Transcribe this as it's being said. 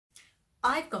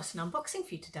I've got an unboxing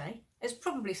for you today. It's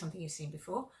probably something you've seen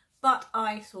before, but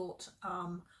I thought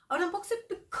I would unbox it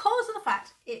because of the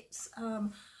fact it's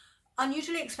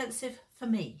unusually expensive for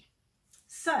me.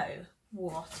 So,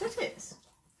 what it is,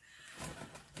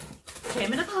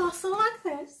 came in a parcel like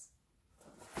this.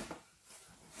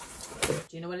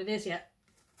 Do you know what it is yet?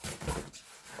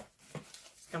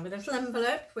 It's come with a little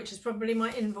envelope, which is probably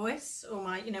my invoice or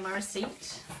my, my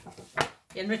receipt,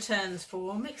 in returns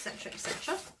form, etc,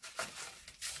 etc.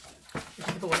 Which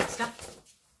is the boring stuff.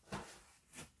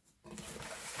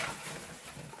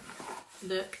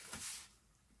 Look,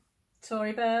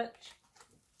 Tory Burch.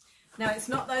 Now it's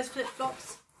not those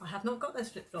flip-flops. I have not got those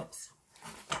flip-flops.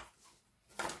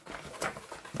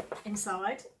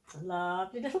 Inside, it's a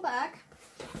lovely little bag.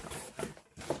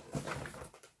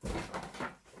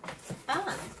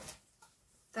 And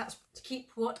that's to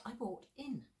keep what I bought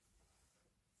in.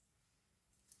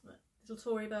 Little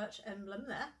Tory Burch emblem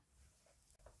there.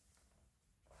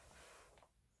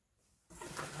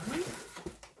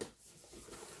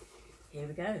 Here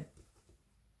we go.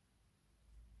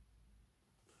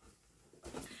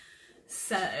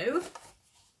 So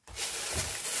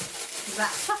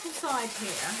that stuff inside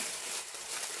here,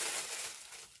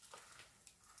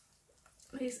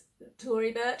 these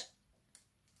Tory Burch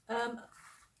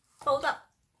fold up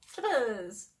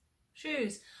slippers,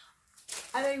 shoes.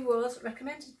 I was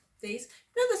recommended these.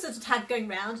 You know the sort of tag going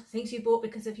round, things you bought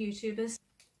because of YouTubers.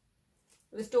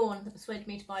 It was Dawn that persuaded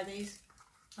me to buy these.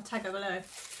 I'll tag her below.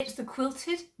 It's the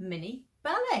quilted mini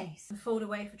ballets. Fold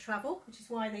away for travel, which is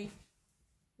why the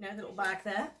the little bag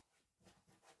there.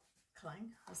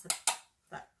 Clang. That's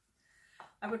that.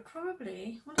 I would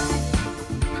probably put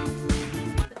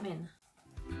them in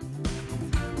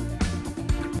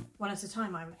one at a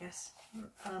time, I would guess,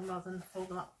 rather than fold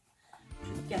them up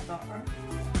together.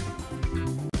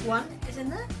 One is in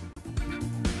there.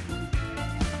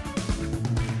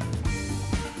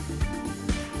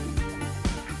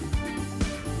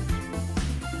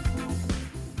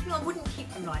 I wouldn't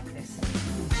keep them like this.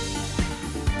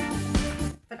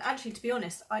 But actually, to be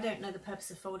honest, I don't know the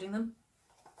purpose of folding them.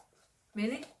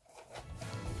 Really?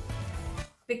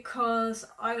 Because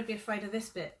I would be afraid of this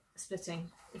bit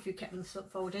splitting if you kept them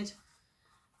folded.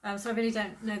 So I really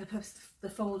don't know the purpose of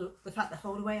the fact they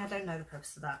fold away. I don't know the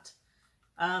purpose of that.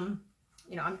 I'm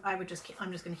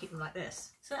just going to keep them like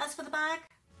this. So as for the bag,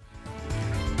 I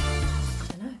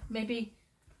don't know, maybe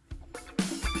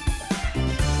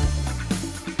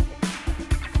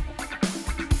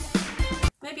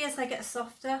as they get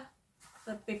softer,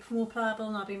 they'll be more pliable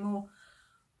and I'll be more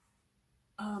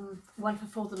one to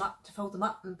fold them up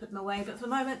and put them away. But for the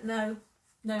moment, no,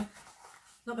 not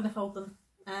going to fold them.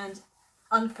 And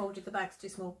unfolded, the bag's too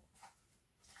small.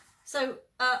 So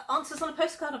answers on a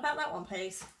postcard about that one,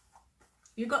 please.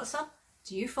 You got some?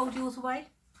 Do you fold yours away?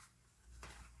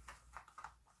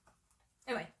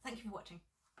 Anyway, thank you for watching.